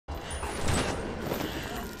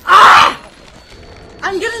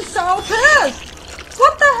I'm getting so pissed!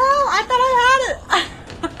 What the hell? I thought I had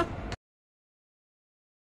it!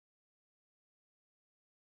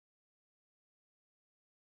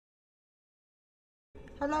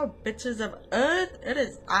 Hello, bitches of Earth. It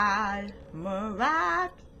is I, Mirax.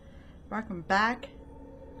 Welcome back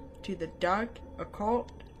to the Dark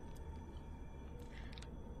Occult.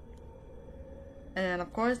 And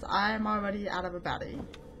of course, I am already out of a battery.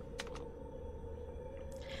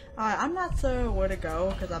 I'm not sure where to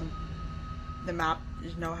go because the map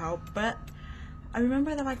is no help, but I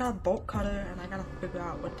remember that I got a bolt cutter and I gotta figure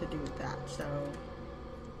out what to do with that. So,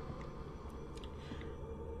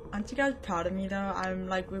 aren't you guys proud of me though? I'm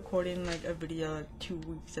like recording like a video like 2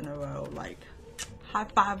 weeks in a row. Like, high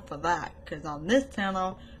five for that, because on this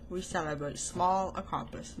channel we celebrate small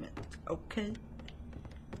accomplishments. Okay.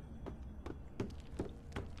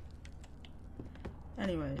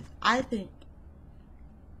 Anyways, I think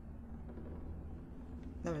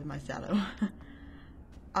that was my shadow.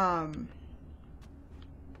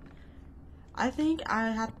 I think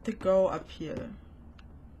I have to go up here.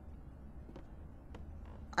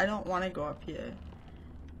 I don't want to go up here,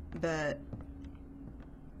 but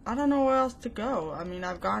I don't know where else to go. I mean,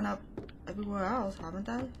 I've gone up everywhere else, haven't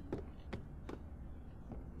I?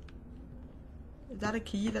 Is that a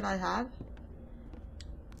key that I have?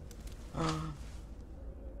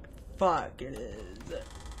 Fuck, it is.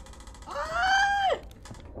 Ah!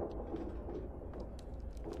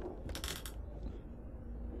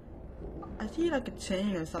 I see like a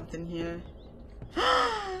chain or something here.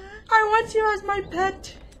 I want you as my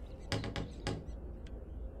pet.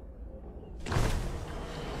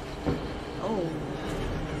 Oh.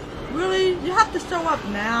 Really? You have to show up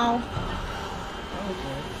now? Oh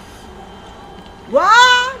boy.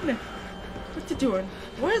 Run! What you doing?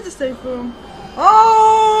 Where's the safe room?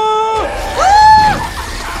 Oh! Ah!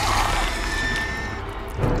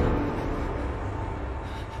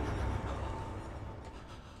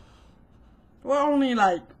 We're only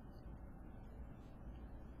like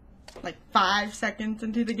 5 seconds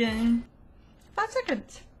into the game. 5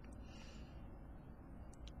 seconds.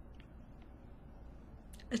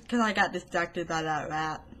 It's because I got distracted by that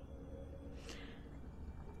rat.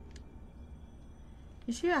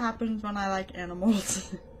 You see what happens when I like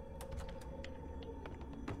animals?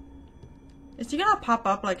 Is she gonna pop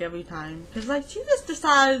up like every time? Because like she just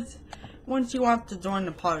decides when she wants to join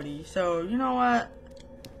the party. So you know what?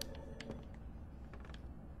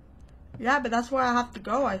 Yeah, but that's where I have to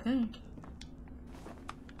go, I think.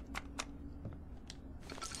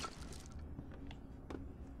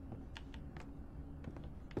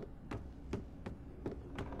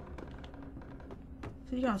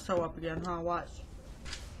 She's gonna show up again, huh? Watch.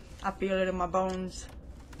 I feel it in my bones.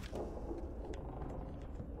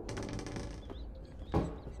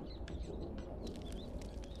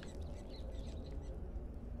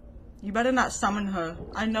 You better not summon her.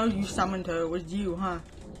 I know you summoned her. It was you, huh?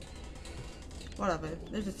 Whatever.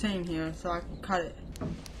 There's a chain here, so I can cut it.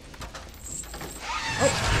 Oh!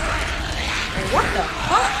 What the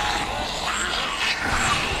fuck?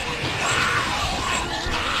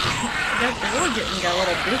 I guess they were getting a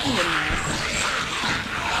little busy in there.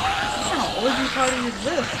 What kind of orgy party is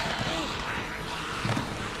this?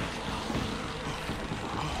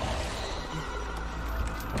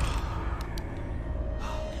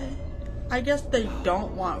 Okay. I guess they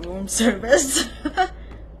don't want room service.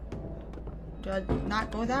 Do I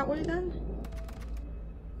not go that way then?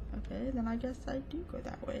 Okay, then I guess I do go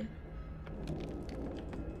that way.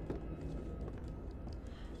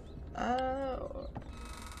 Oh.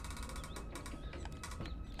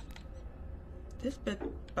 This bit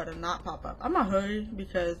better not pop up. I'm gonna hurry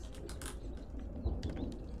because...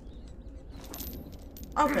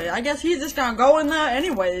 Okay, I guess he's just gonna go in there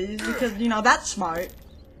anyways because, you know, that's smart.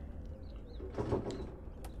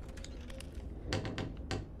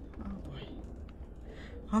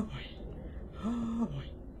 Oh boy. Oh boy.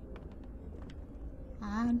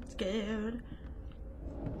 I'm scared.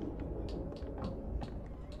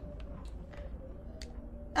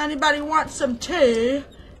 Anybody want some tea?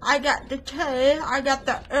 I got the tea. I got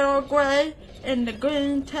the Earl Grey and the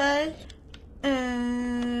green tea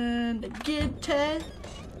and the good tea.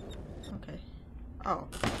 Okay. Oh.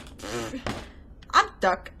 I'm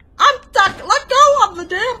stuck. I'm stuck. Let go of the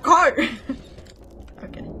damn cart.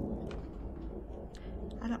 Okay.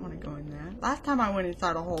 I don't want to go in there. Last time I went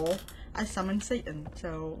inside a hole, I summoned Satan,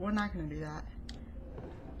 so we're not going to do that.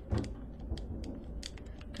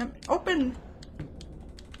 Come, open!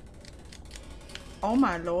 Oh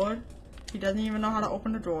my lord. He doesn't even know how to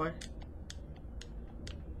open the drawer.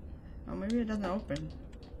 Oh, maybe it doesn't open.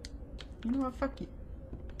 You know what? Fuck you.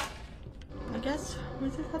 I guess we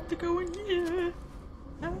just have to go in here.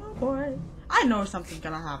 Oh boy. I know something's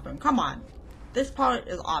gonna happen. Come on. This part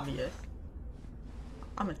is obvious.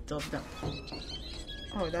 I'm gonna still jump.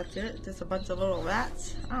 Oh, that's it? Just a bunch of little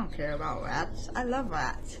rats? I don't care about rats. I love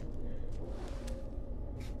rats.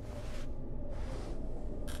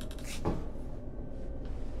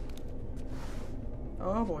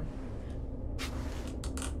 Oh boy.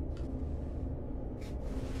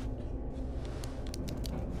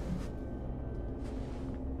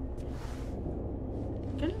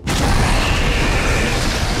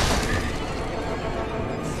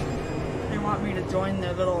 They want me to join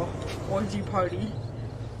their little orgy party.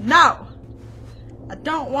 No! I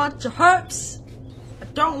don't want your herpes! I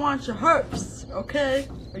don't want your herpes, okay?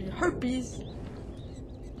 Or your herpes.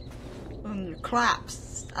 And your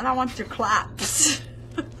claps. I don't want your claps.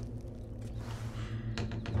 Oh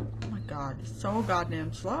my god, it's so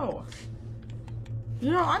goddamn slow.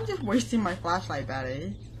 You know, I'm just wasting my flashlight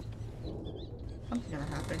battery. Something's gonna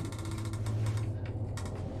happen.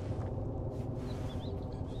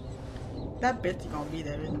 That bit's gonna be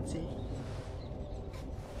there, isn't she?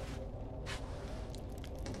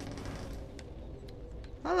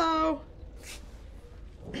 Hello.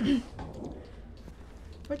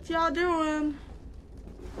 What y'all doing?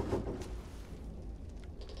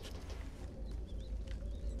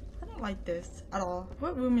 I don't like this at all.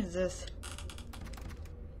 What room is this?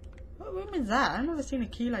 What room is that? I've never seen a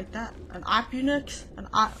key like that. An Opunix? An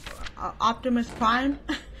Optimus Prime?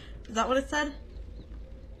 Is that what it said?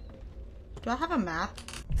 Do I have a map?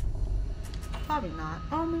 Probably not.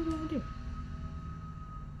 Oh, maybe I do.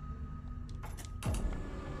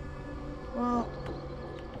 Well,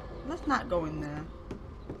 let's not go in there.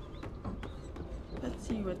 Let's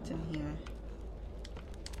see what's in here.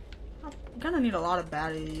 I'm gonna need a lot of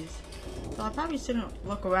batteries. So I probably shouldn't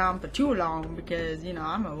look around for too long because, you know,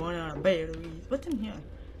 I'm gonna run out of batteries. What's in here?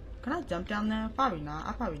 Can I jump down there? Probably not.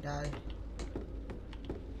 I'll probably die.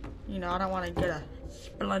 You know, I don't want to get a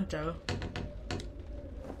splinter.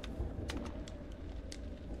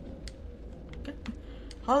 Okay.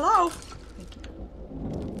 Hello? Thank you.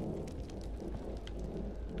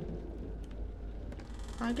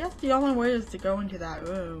 I guess the only way is to go into that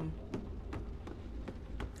room.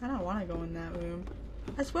 I don't want to go in that room.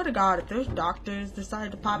 I swear to God, if those doctors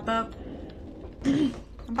decide to pop up, I'm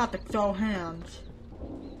about to throw hands.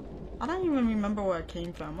 I don't even remember where I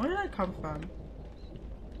came from. Where did I come from?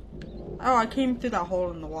 Oh, I came through that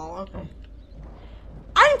hole in the wall. Okay.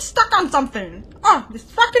 I'm stuck on something! Oh, this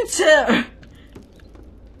fucking chair!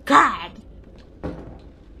 God!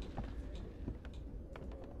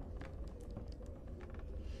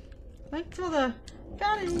 Thanks for the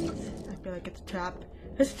batteries. I feel like it's a trap.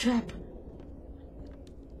 It's a trap.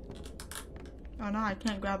 Oh no, I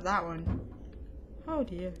can't grab that one. Oh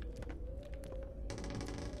dear.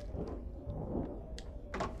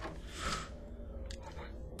 Oh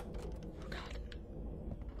god.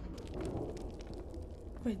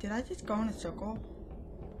 Wait, did I just go in a circle?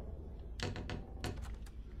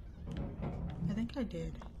 I think I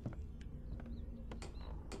did.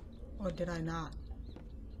 Or did I not?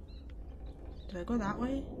 Did I go that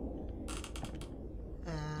way?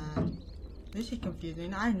 This is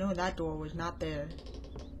confusing. I know that door was not there.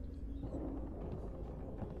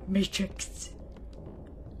 Matrix.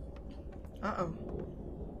 Uh-oh.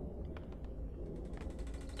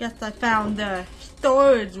 Guess I found the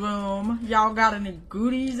storage room. Y'all got any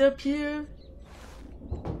goodies up here?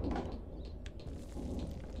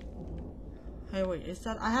 Hey, wait, is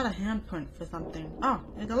that? I had a handprint for something. Oh,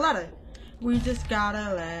 it's a letter. We just got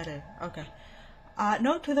a letter. Okay.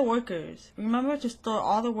 Note to the workers. Remember to store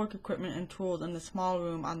all the work equipment and tools in the small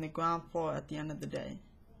room on the ground floor at the end of the day.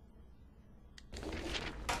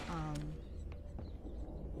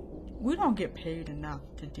 We don't get paid enough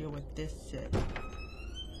to deal with this shit.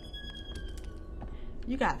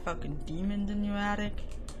 You got fucking demons in your attic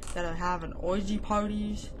that are having orgy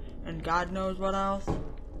parties and God knows what else.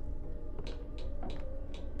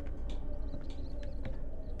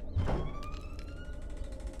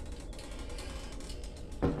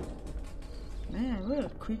 Man, we're a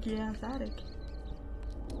creaky ass attic.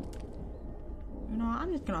 You know,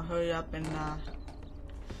 I'm just gonna hurry up and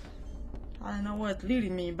I don't know where it's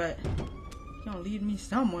leading me, but it's gonna lead me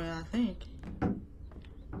somewhere, I think.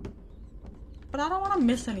 But I don't want to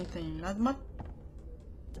miss anything. As much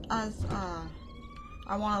as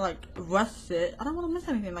I want to like rush it, I don't want to miss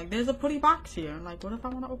anything. Like, there's a pretty box here. Like, what if I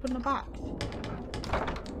want to open the box?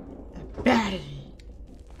 A battery.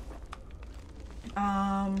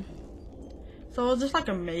 So it's just like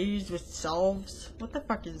a maze with shelves. What the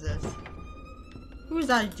fuck is this? Whose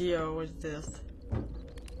idea was this?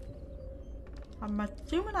 I'm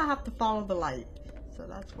assuming I have to follow the light. So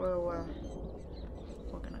that's where we're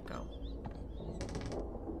gonna go.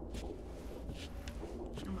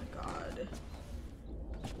 Oh my god.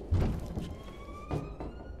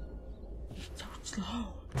 So slow.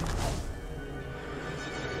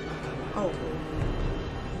 Oh.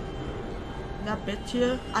 That bitch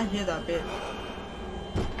here? I hear that bitch.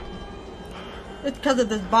 It's because of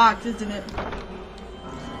this box, isn't it?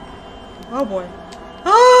 Oh boy.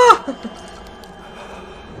 Ah!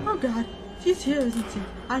 Oh god. She's here, isn't she?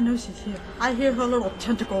 I know she's here. I hear her little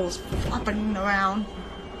tentacles flopping around.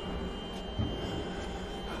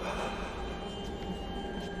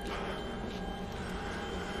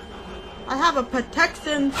 I have a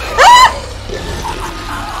protection. Ah!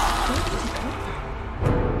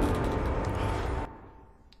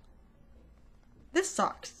 This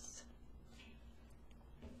sucks.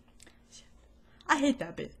 I hate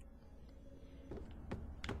that bit.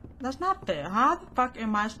 That's not fair. How the fuck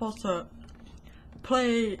am I supposed to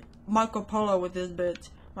play Marco Polo with this bitch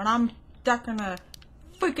when I'm stuck in a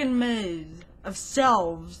freaking maze of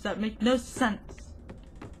shelves that make no sense?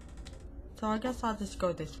 So I guess I'll just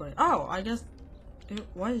go this way. Oh, I guess it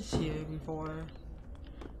was here before.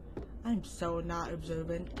 I'm so not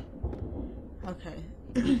observant. Okay.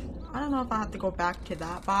 I don't know if I have to go back to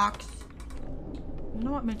that box. You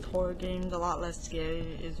know what makes horror games a lot less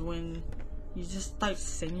scary is when you just start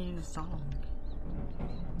singing a song.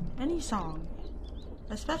 Any song.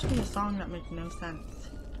 Especially a song that makes no sense.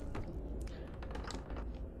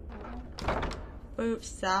 Fruit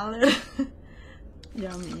salad.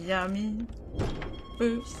 Yummy, yummy.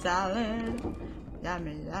 Fruit salad.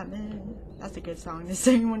 Yummy, yummy. That's a good song to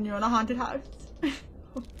sing when you're in a haunted house.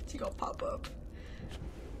 She gonna pop up.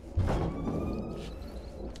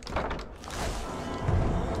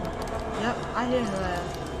 Yep, I hear her.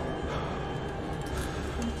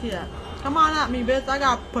 Yeah. Come on at me, bitch. I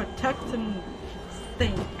got protection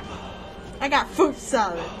thing. I got fruit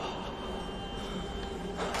salad.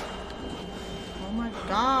 Oh my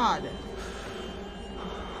god.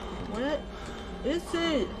 What is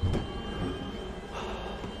it?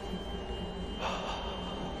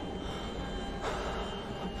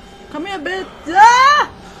 Come here, bitch. Ah!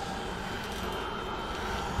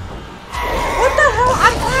 What the hell?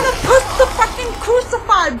 I'm trying to push the fucking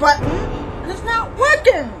crucify button and it's not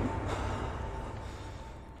working.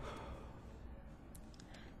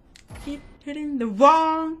 Keep hitting the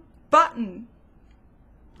wrong button.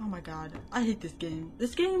 Oh my god. I hate this game.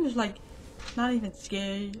 This game is like not even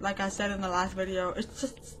scary. Like I said in the last video, it's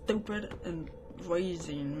just stupid and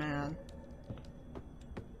crazy, man.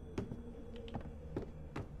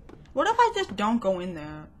 What if I just don't go in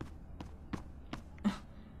there?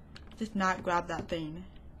 Just not grab that thing.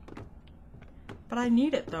 But I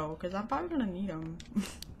need it though, because I'm probably gonna need them.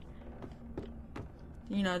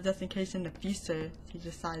 You know, just in case in the future he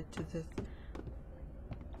decides to just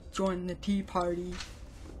join the tea party.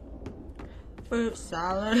 Fruit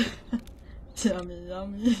salad. Yummy,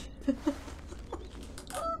 yummy.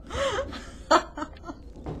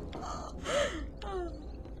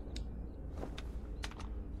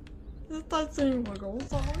 Just start singing Wiggle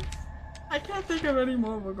songs. I can't think of any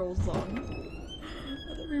more Wiggle songs.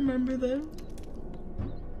 I don't remember them.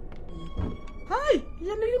 Hi!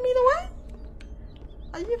 You're leading me the way?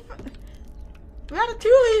 Are you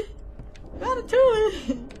Ratatouille!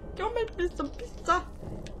 Ratatouille! Go make me some pizza!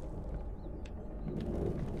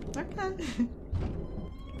 Okay.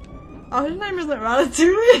 Oh, his name isn't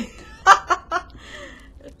Ratatouille!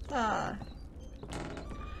 It's,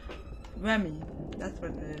 Remy. That's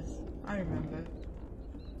what it is. I remember.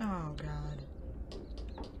 Oh, God.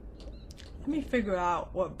 Let me figure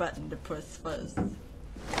out what button to push first.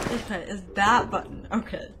 Okay, it's that button.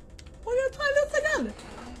 Okay. We're gonna try this again!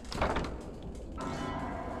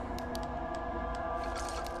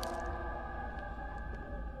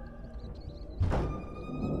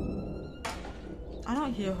 I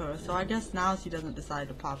don't hear her, so I guess now she doesn't decide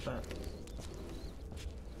to pop up.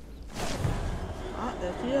 Ah,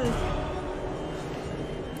 there she is.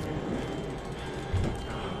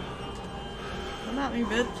 Come at me,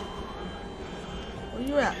 bitch. Where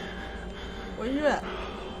you at? Where you at?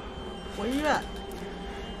 Where you at?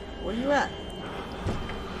 Where you at?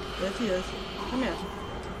 There she is. Come here.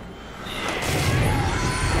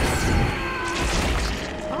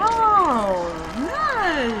 Oh,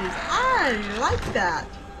 nice! I like that.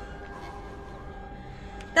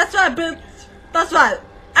 That's right, bitch. That's right.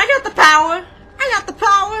 I got the power. I got the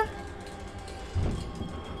power.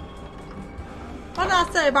 What did I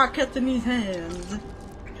say about catching these hands?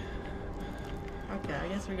 Okay, I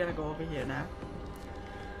guess we gotta go over here now.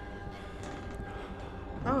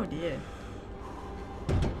 Oh dear.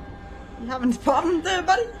 You having problems there,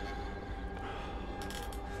 buddy?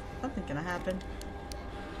 Something's gonna happen.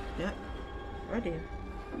 Yep. Oh dear.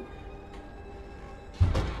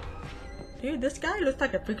 Dude, this guy looks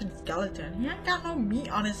like a freaking skeleton. He ain't got no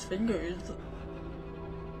meat on his fingers.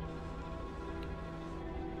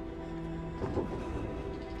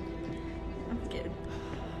 I'm scared.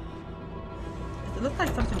 It looks like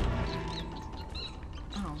something.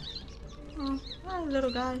 Oh. Oh, hi,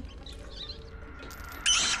 little guy.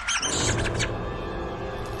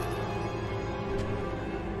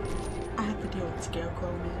 I have to deal with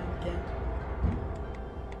Scarecrow Man again.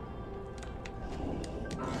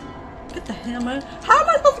 Get the hammer. How am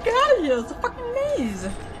I supposed to get out of here? It's a fucking maze.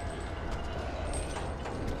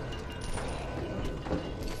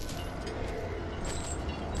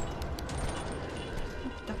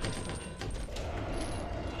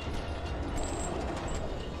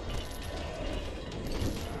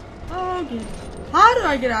 Okay. How do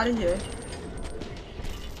I get out of here?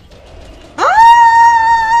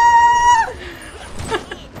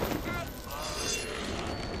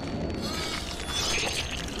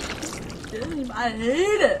 I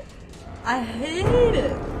hate it. I hate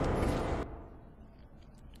it.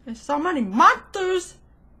 There's so many monsters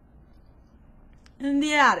in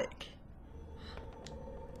the attic.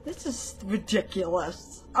 This is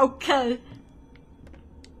ridiculous. Okay.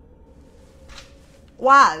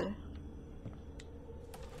 Why?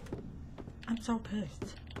 I'm so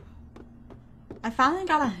pissed. I finally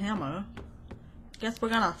got a hammer. Guess we're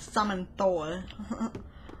gonna summon Thor.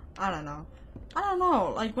 I don't know. I don't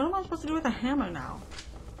know, like, what am I supposed to do with a hammer now?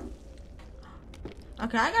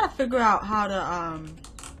 Okay, I gotta figure out how to,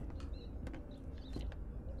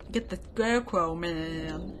 get the Scarecrow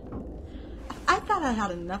Man. I thought I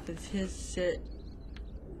had enough of his shit.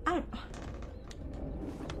 Cause,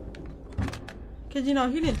 you know,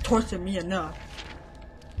 he didn't torture me enough.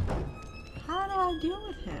 How do I deal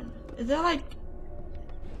with him? Is there, like...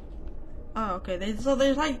 Oh, okay, so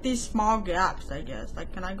there's, like, these small gaps, I guess.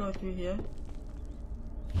 Like, can I go through here?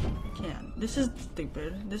 I can't. This is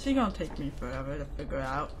stupid. This is gonna take me forever to figure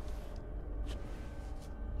out.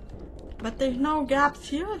 But there's no gaps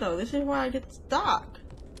here though. This is where I get stuck.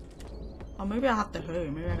 Or maybe I have to hurry.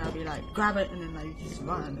 Maybe I gotta be like, grab it and then like just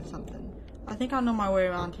run or something. I think I know my way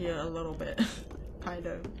around here a little bit. Kind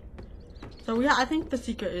of. So yeah, I think the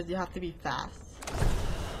secret is you have to be fast.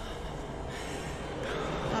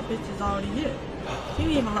 That bitch is already here. She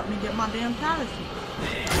didn't even let me get my damn parachute.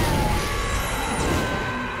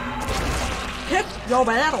 Pick your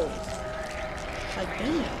battle! Like,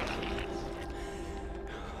 damn.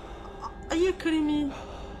 Are you kidding me?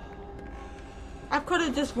 I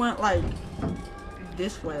could've just went, like,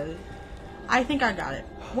 this way. I think I got it.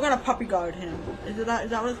 We're gonna puppy guard him. Is that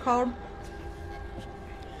what it's called?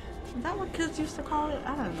 Is that what kids used to call it?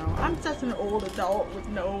 I don't know. I'm just an old adult with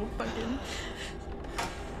no fucking...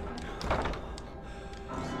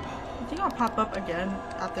 Is he gonna pop up again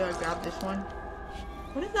after I grab this one?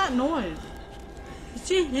 What is that noise? Is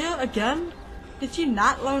she here again? Did she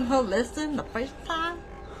not learn her lesson the first time?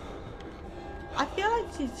 I feel like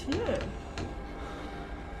she's here.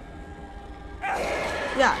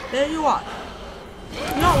 Yeah, there you are. You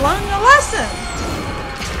don't learn your lesson!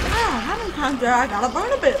 Ah, how many times do I gotta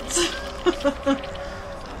burn a bit? Okay.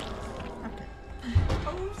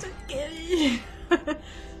 Oh, so scary.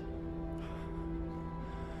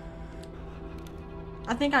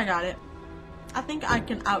 I think I got it. I think I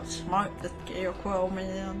can outsmart the Scarecrow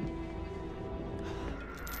Man.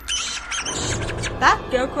 That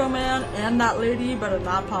Scarecrow Man and that lady better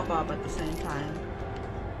not pop up at the same time.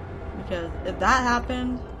 Because if that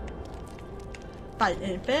happens, fight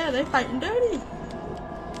ain't fair, they fighting dirty.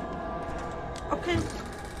 Okay. I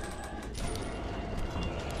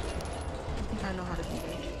think I know how to do this.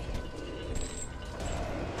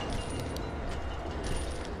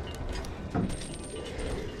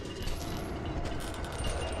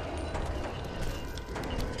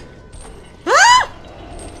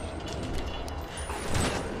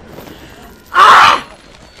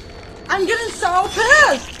 I'm getting so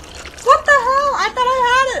pissed! What the hell? I thought I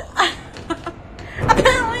had it!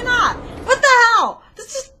 Apparently not! What the hell?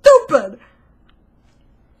 This is stupid!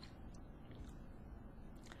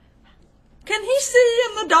 Can he see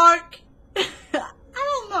in the dark? I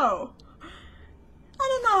don't know. I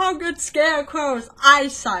don't know how good Scarecrow's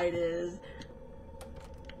eyesight is.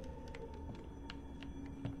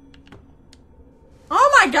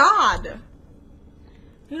 Oh my god!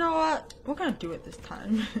 You know what? We're gonna do it this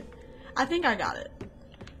time. I think I got it.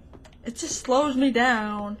 It just slows me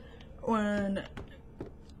down when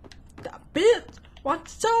that bitch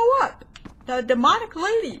wants to show up. The demonic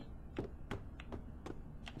lady.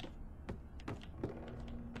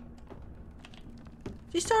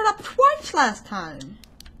 She showed up twice last time.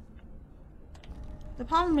 The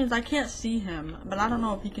problem is I can't see him, but I don't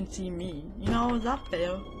know if he can see me. You know, is that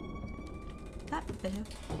fair? Is that fair?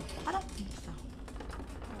 I don't think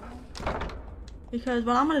so. Because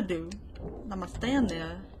what I'm gonna do, I'm gonna stand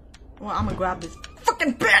there. Well, I'm gonna grab this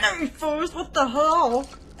fucking battery first. What the hell?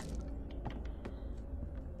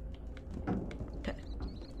 Okay. I'm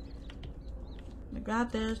gonna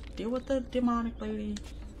grab this, deal with the demonic lady.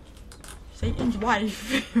 Satan's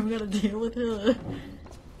wife. I'm gonna deal with her.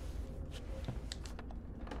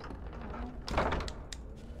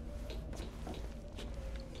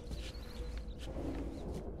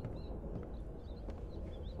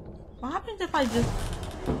 What happens if I just...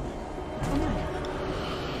 Come on.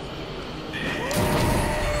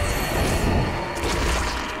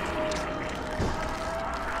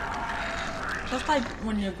 That's like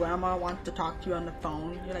when your grandma wants to talk to you on the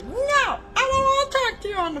phone. You're like, no! I don't want to talk to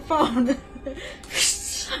you on the phone!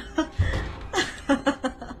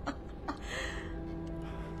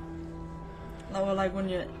 Or like when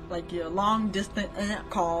you're like your long distance aunt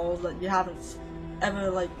calls that you haven't ever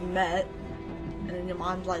like met. And then your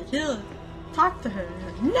mom's like, here, talk to her. And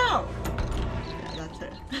you're like, no! Yeah, that's her.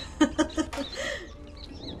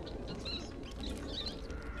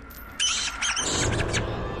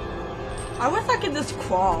 I wish I could just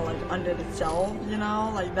crawl, like, under the shelf, you know?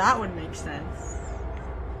 Like, that would make sense.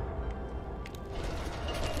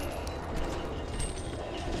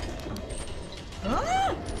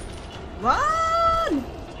 Ah! Run!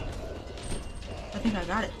 I think I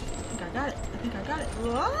got it. I think I got it. I think I got it.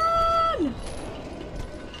 Run!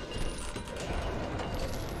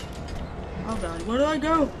 Oh god, where do I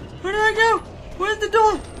go? Where do I go? Where's the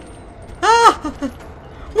door? Ah!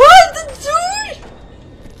 Where's the door?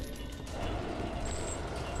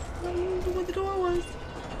 I don't know where the door was.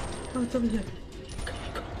 Oh, it's over here. Go,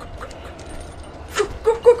 go,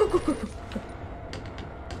 go, go, go, go, go.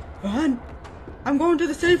 Run! I'm going to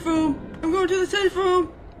the safe room! I'm going to the safe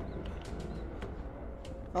room!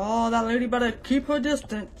 Oh, that lady better keep her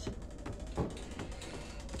distance.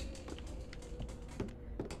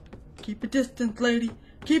 Keep your distance, lady.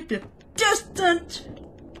 Keep your distance!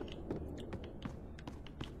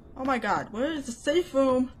 Oh my god, where is the safe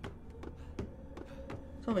room?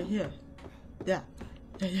 It's over here. Yeah.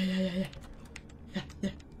 Yeah.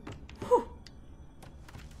 Whew.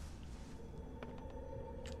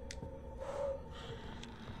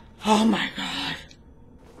 Oh my god.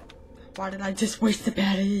 Why did I just waste the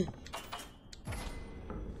battery?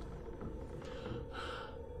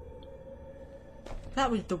 That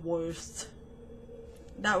was the worst.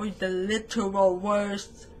 That was the literal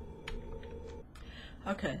worst.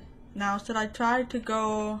 Okay, now should I try to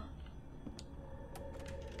go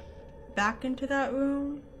back into that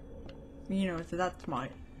room? You know, so that's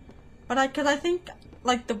smart. But cause I think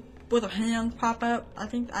like where the hands pop up, I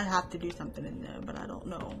think I have to do something in there, but I don't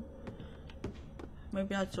know.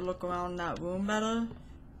 Maybe I should look around that room better.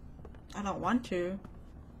 I don't want to,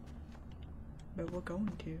 but we're going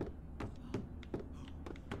to.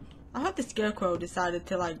 I hope the scarecrow decided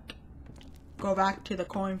to like go back to the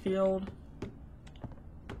cornfield.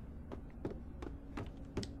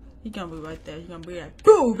 He's gonna be right there. He's gonna be like,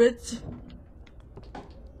 boo, bitch!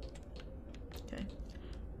 Okay.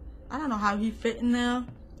 I don't know how he fit in there,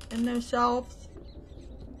 in their shelves.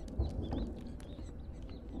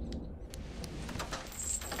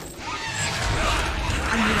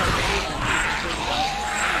 I knew that was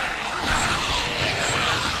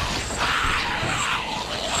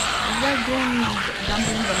Is that doing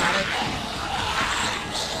dumping dramatic?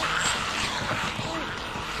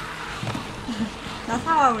 That's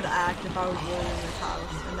how I would act if I was really in this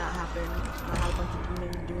house and that happened. And I had a bunch of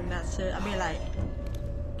women doing that shit. I'd be like,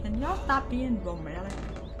 can y'all stop being romantic?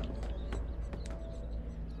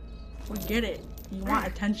 We get it. You want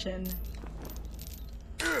attention.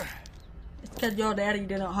 It's because your daddy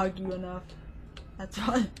didn't hug you enough. That's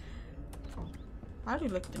why. I already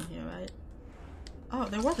looked in here, right? Oh,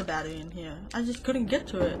 there was a battery in here. I just couldn't get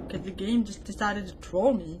to it because the game just decided to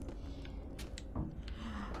troll me.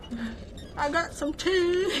 I got some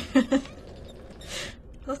tea.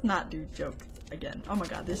 Let's not do jokes again. Oh my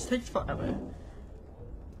god, this takes forever.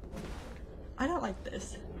 I don't like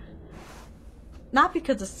this. Not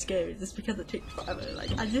because it's scary, just because it takes forever.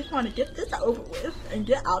 Like, I just want to get this over with and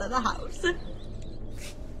get out of the house. Don't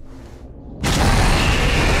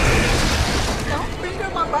finger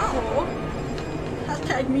my butthole.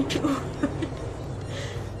 Hashtag me too.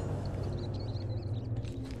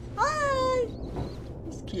 Hi!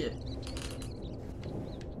 He's cute.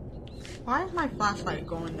 Why is my flashlight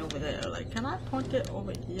going over there? Like, can I point it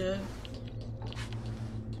over here?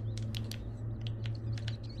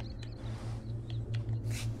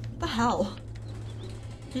 hell?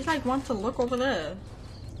 He like wants to look over there.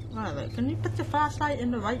 Whatever. Can you put the flashlight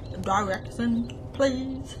in the right direction,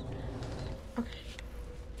 please? Okay.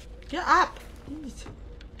 Get up! Jeez.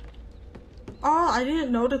 Oh, I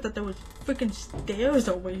didn't notice that there was freaking stairs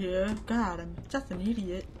over here. God, I'm just an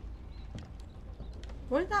idiot.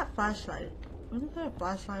 Where's that flashlight? Where's that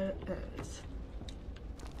flashlight? There it is.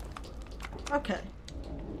 Okay.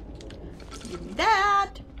 Give me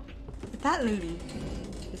that! If that lady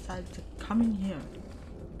decides to come in here.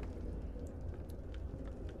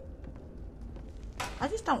 I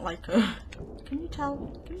just don't like her. Can you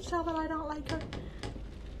tell? Can you tell that I don't like her?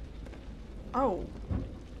 Oh.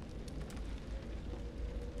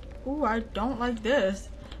 Ooh, I don't like this.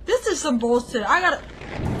 This is some bullshit. I gotta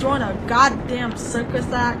join a goddamn circus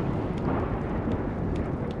act.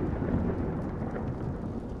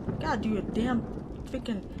 Gotta do a damn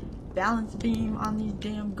freaking balance beam on these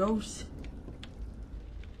damn ghosts.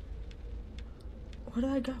 Where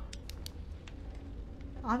do I go?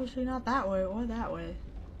 Obviously not that way or that way.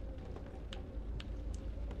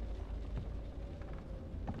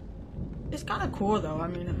 It's kind of cool though. I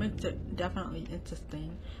mean, it makes it definitely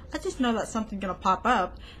interesting. I just know that something's gonna pop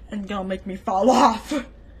up and gonna make me fall off.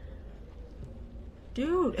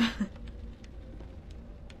 Dude.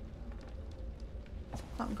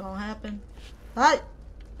 Something gonna happen. Hey!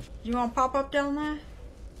 You gonna pop up down there?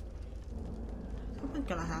 Something's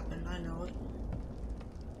gonna happen. I know it.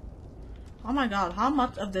 Oh my god, how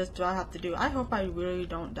much of this do I have to do? I hope I really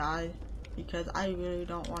don't die. Because I really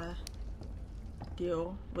don't want to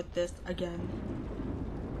deal with this again.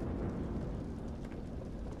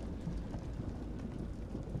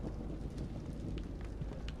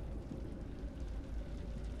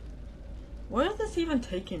 Where is this even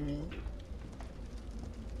taking me?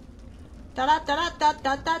 Da da da da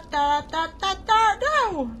da da da da da da.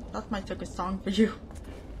 No! That's my circus song for you.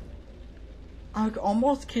 I'm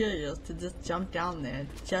almost curious to just jump down there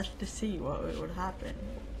just to see what would happen.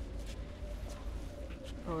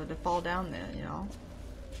 Or to fall down there, you know?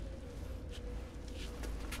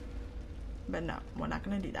 But no, we're not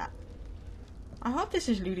gonna do that. I hope this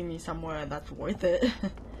is leading me somewhere that's worth it.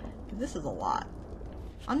 This is a lot.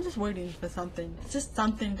 I'm just waiting for something. Just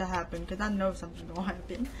something to happen, because I know something's gonna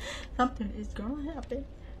happen. Something is gonna happen.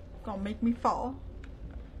 Gonna make me fall.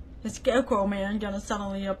 The scarecrow man gonna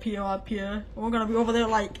suddenly appear up here. We're gonna be over there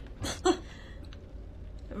like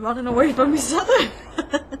running away from each other.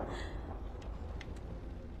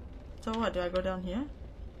 So what, do I go down here?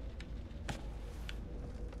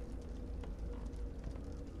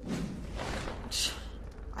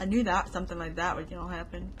 I knew that something like that was gonna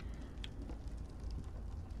happen.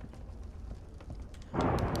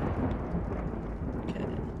 Okay.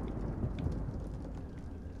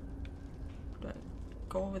 Do I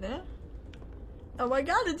go over there? Oh my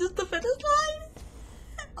god, it's just the finish line!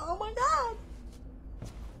 Oh my god!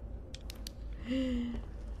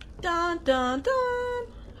 Dun dun dun!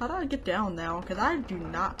 How do I get down now? Because I do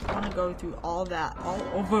not want to go through all that all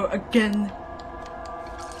over again.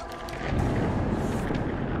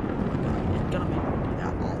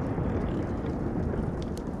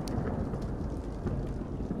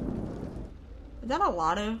 Is that a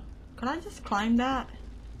ladder? Can I just climb that?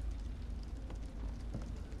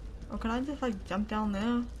 Or can I just like jump down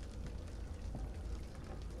there?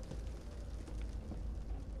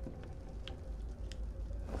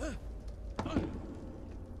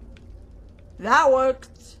 That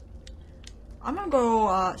worked! I'm gonna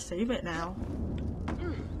go save it now.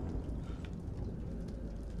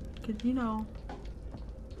 Cause you know,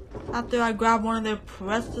 after I grab one of their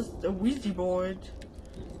precious Ouija boards,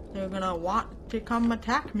 they're gonna want to come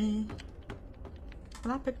attack me.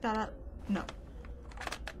 Can I pick that up? No.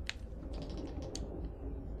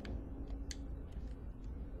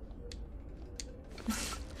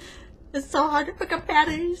 It's so hard to pick up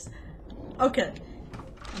patties. Okay.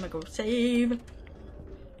 I'm gonna go save.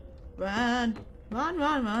 Run. Run,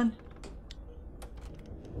 run, run.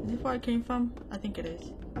 Is this where I came from? I think it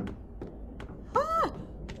is. Ah!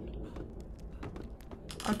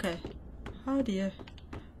 Okay. Oh dear.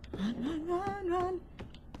 Run, run, run, run.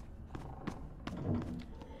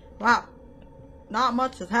 Wow. Not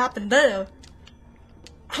much has happened there.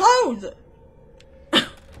 Close!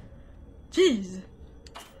 Jeez.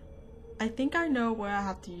 I think I know where I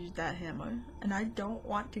have to use that hammer. And I don't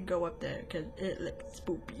want to go up there because it looks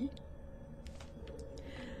spoopy.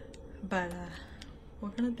 But, we're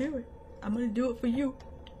gonna do it. I'm gonna do it for you.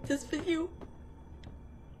 Just for you.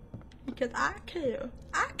 Because I care.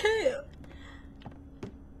 I care.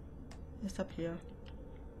 It's up here.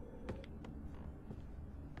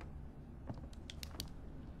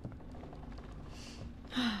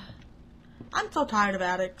 I'm so tired of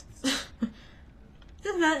attics.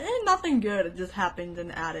 Ain't nothing good. It just happens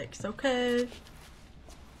in attics, okay?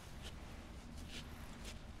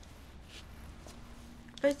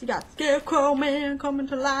 First you got Scarecrow Man coming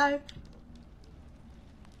to life.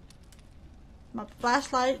 My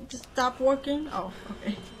flashlight just stopped working. Oh,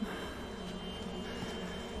 okay.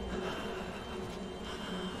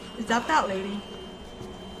 Is that lady?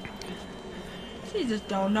 She just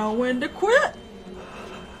don't know when to quit.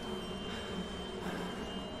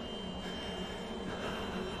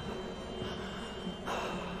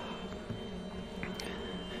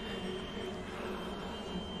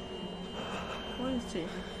 Where is she?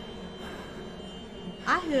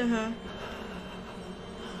 I hear her.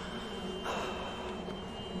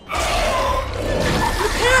 You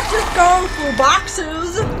can't just go through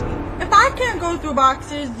boxes. If I can't go through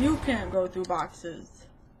boxes, you can't go through boxes.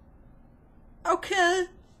 Okay.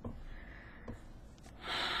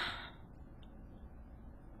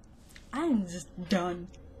 I'm just done.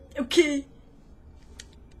 Okay.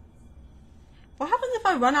 What happens if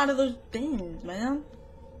I run out of those things, man?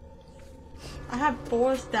 I have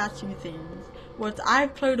 4 statue things. Which I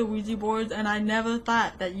played the Ouija boards and I never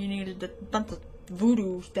thought that you needed a bunch of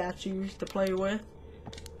voodoo statues to play with.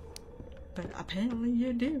 But apparently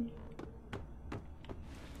you do.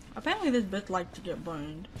 Apparently this bitch likes to get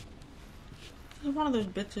burned. This is one of those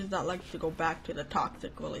bitches that likes to go back to the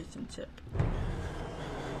toxic relationship.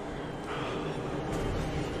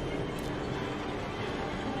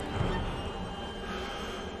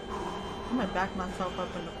 I might back myself up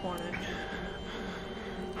in the corner.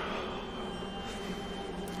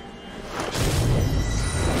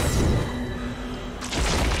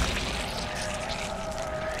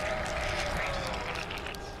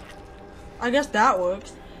 I guess that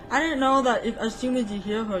works. I didn't know that if as soon as you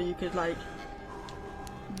hear her, you could like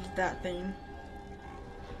use that thing.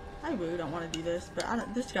 I really don't want to do this, but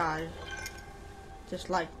this guy just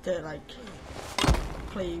like to like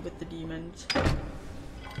play with the demons.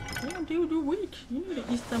 Yeah, dude, you're weak. You need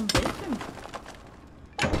to eat some bacon.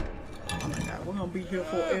 Oh my god, we're gonna be here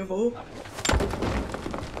forever.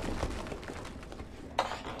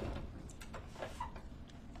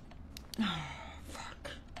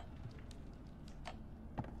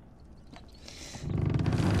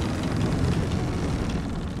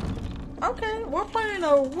 Okay, we're playing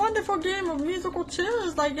a wonderful game of musical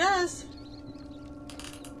chairs, I guess.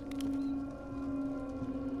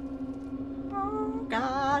 Oh,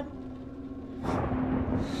 God.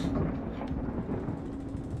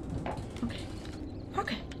 Okay.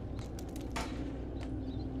 Okay.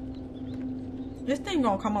 This thing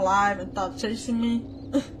gonna come alive and start chasing me.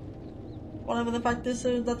 Whatever the fuck this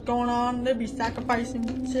is that's going on, they be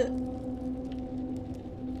sacrificing shit.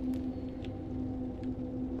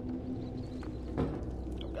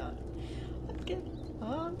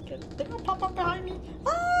 They're gonna pop up behind me.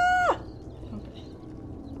 Ah! Okay.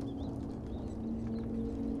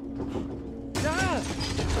 Ah!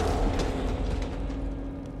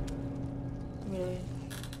 Really?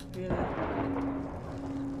 Really?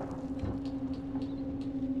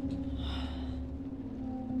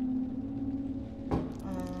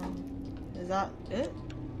 Is that it?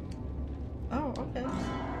 Oh, okay.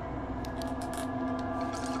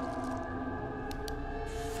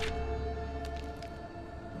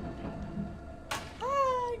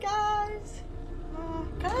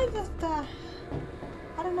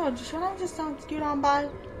 I don't know, should I just scoot on by?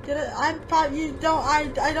 I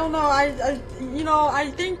don't know, you know,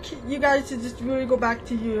 I think you guys should just really go back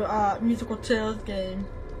to your, musical chairs game.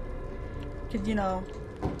 Cause, you know,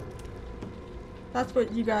 that's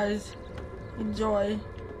what you guys enjoy.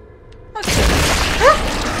 Okay.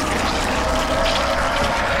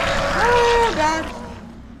 Oh, God.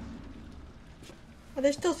 Are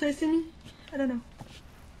they still chasing me? I don't know.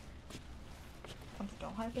 Something's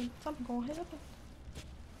gonna happen. Something's gonna happen.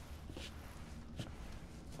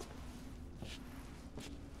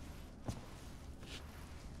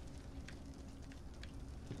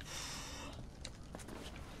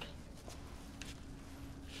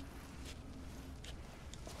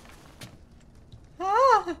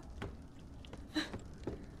 Ah!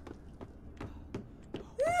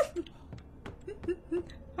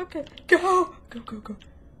 Okay, go! Go, go, go.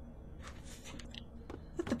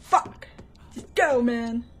 What the fuck? Just go,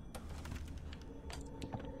 man.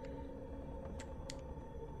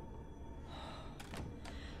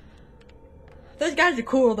 Those guys are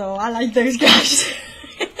cool, though. I like those guys.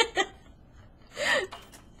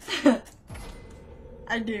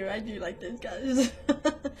 I do like those guys.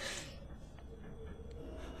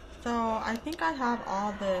 So, I think I have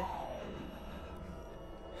all the...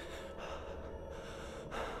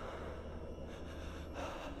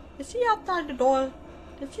 Is she outside the door?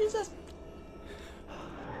 Did she just...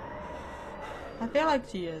 I feel like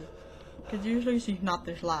she is. Because usually she's not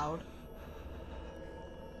this loud.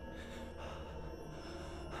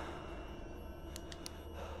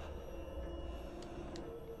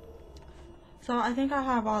 So I think I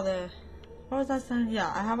have all the... What was I saying?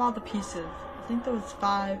 Yeah, I have all the pieces. I think there was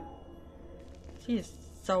 5. She is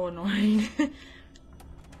so annoying.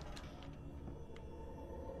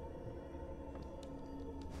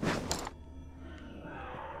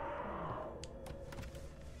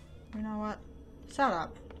 You know what? Shut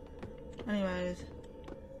up. Anyways.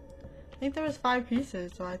 I think there was 5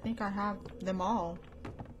 pieces, so I think I have them all.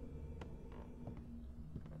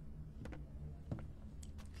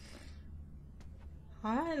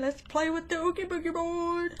 Alright, let's play with the Oogie Boogie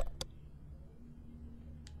board!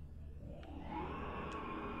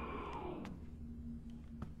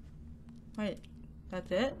 Wait,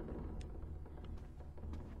 that's it?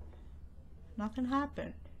 Nothing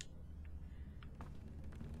happened.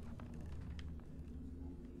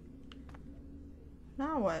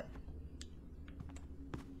 Now what?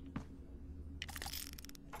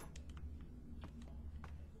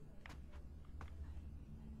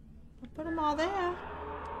 I put them all there.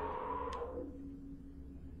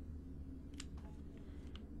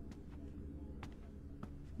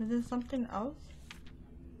 Is there something else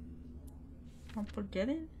I'm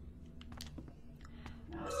forgetting?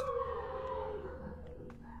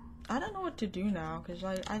 I don't know what to do now, because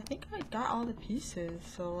like I think I got all the pieces,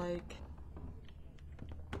 so like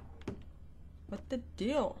what's the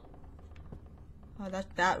deal? Oh,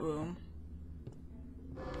 that's that room.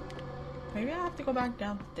 Maybe I have to go back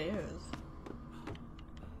downstairs.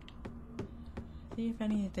 See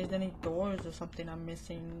if there's any doors or something I'm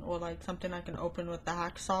missing, or like something I can open with the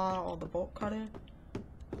hacksaw or the bolt cutter.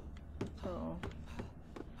 So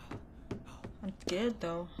I'm scared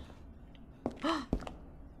though.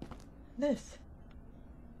 This.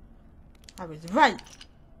 I was right.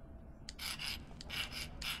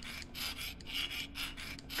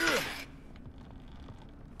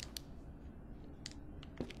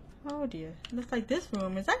 Oh dear. Looks like this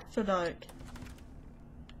room is extra dark.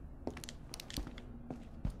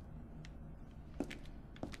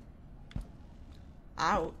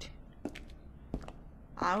 Out.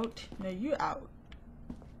 Out? No, you out.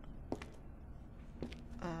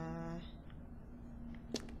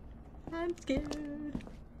 I'm scared.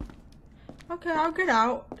 Okay, I'll get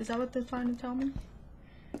out. Is that what they're trying to tell me?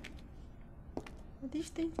 Are these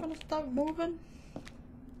things gonna start moving?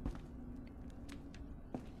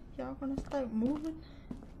 Y'all gonna start moving?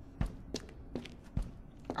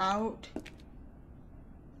 Out.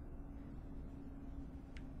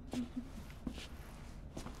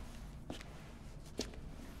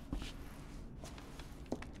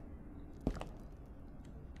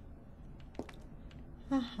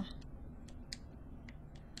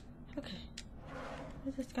 Okay.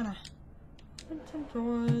 We're just gonna open some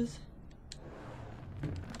drawers.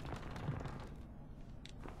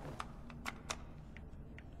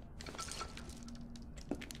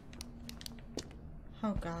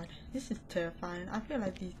 Oh god, this is terrifying. I feel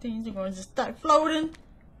like these things are going to just start floating.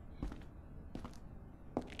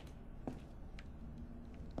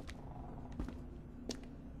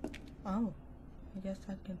 Oh, I guess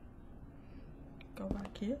I can go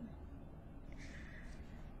back here.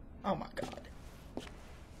 Oh my god.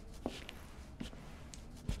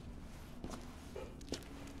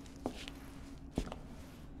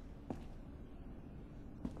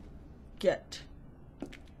 Get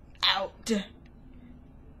out.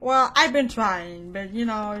 Well, I've been trying, but you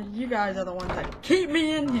know, you guys are the ones that keep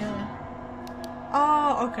me in here.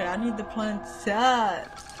 Oh, okay, I need the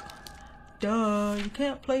planchette. Duh, you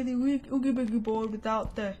can't play the Oogie Boogie board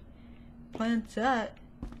without the planchette.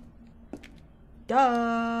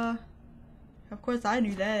 Duh. Of course I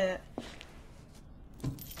knew that.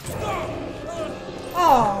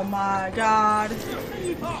 Oh my god. Are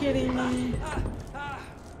you kidding me?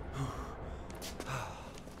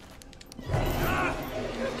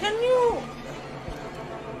 Can you?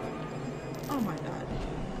 Oh my god.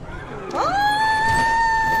 Ah!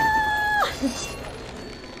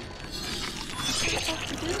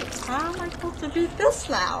 How am I supposed to beat this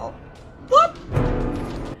now? What?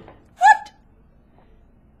 What?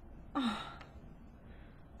 Oh.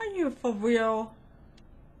 Are you for real?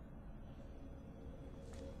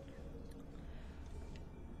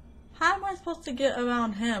 How am I supposed to get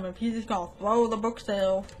around him if he's just gonna throw the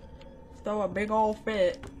bookshelf? Throw a big old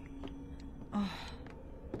fit. Oh,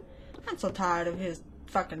 I'm so tired of his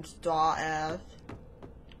fucking straw ass.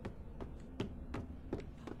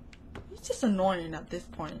 He's just annoying at this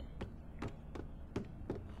point.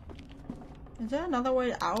 Is there another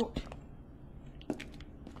way out?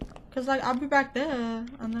 Cause like I'll be back there,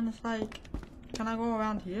 and then it's like, can I go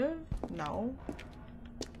around here? No.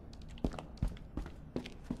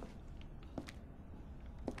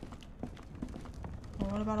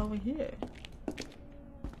 Well, what about over here?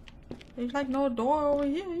 There's like no door over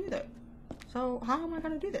here either. So how am I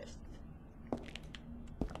gonna do this?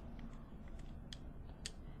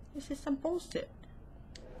 This is some bullshit.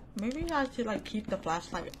 Maybe I should like keep the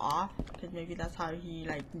flashlight off, because maybe that's how he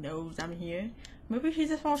like knows I'm here. Maybe he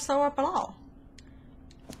just won't show up at all.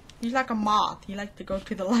 He's like a moth. He likes to go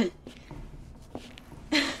to the light.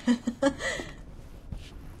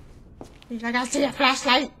 He's like, I see a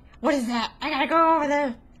flashlight. What is that? I gotta go over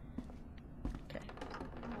there. Okay.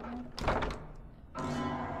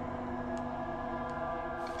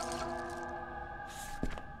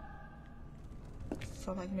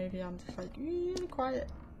 So like maybe I'm just like really quiet.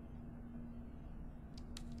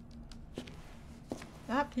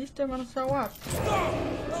 Yep, he's still gonna show up.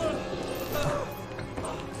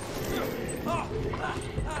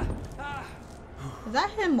 Is that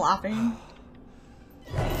him laughing?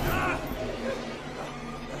 Can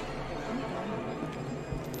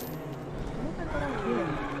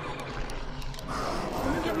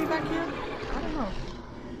you get me back here? I don't know.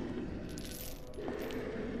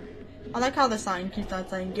 I like how the sign keeps on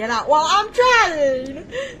saying get out. Well, I'm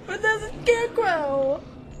trying! But there's a scarecrow!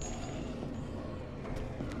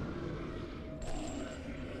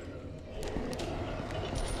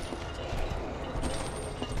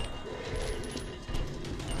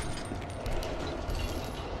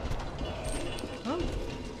 Oh,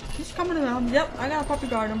 he's coming around. Yep, I gotta puppy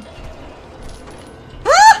guard him.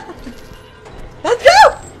 Ah! Let's go!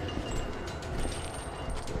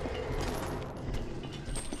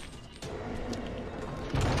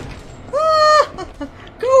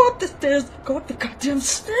 Go up the stairs! Go up the goddamn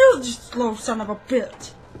stairs, you slow son of a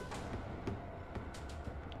bitch!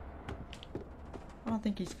 I don't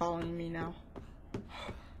think he's following me now.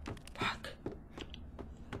 Fuck.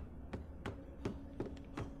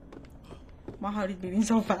 My heart is beating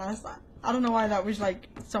so fast. I don't know why that was like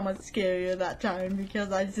so much scarier that time,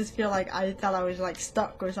 because I just feel like I thought I was like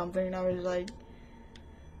stuck or something. I was like,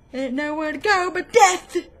 ain't nowhere to go but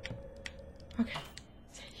death! Okay.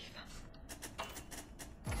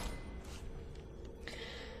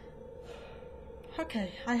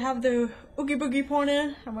 Okay, I have the Oogie Boogie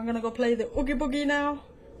pointer, and we're gonna go play the Oogie Boogie now.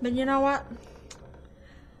 But you know what?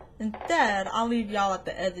 Instead, I'll leave y'all at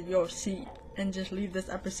the edge of your seat and just leave this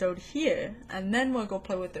episode here, and then we'll go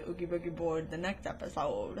play with the Oogie Boogie board the next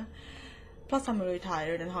episode. Plus, I'm really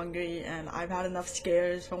tired and hungry, and I've had enough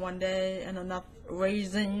scares for one day and enough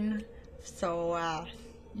raising. So,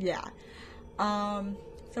 yeah.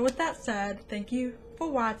 So with that said, thank you for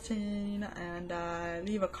watching, and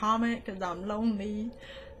leave a comment because I'm lonely,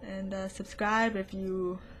 and subscribe if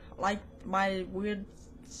you like my weird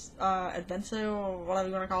adventure or whatever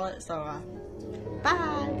you want to call it. So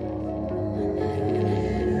bye.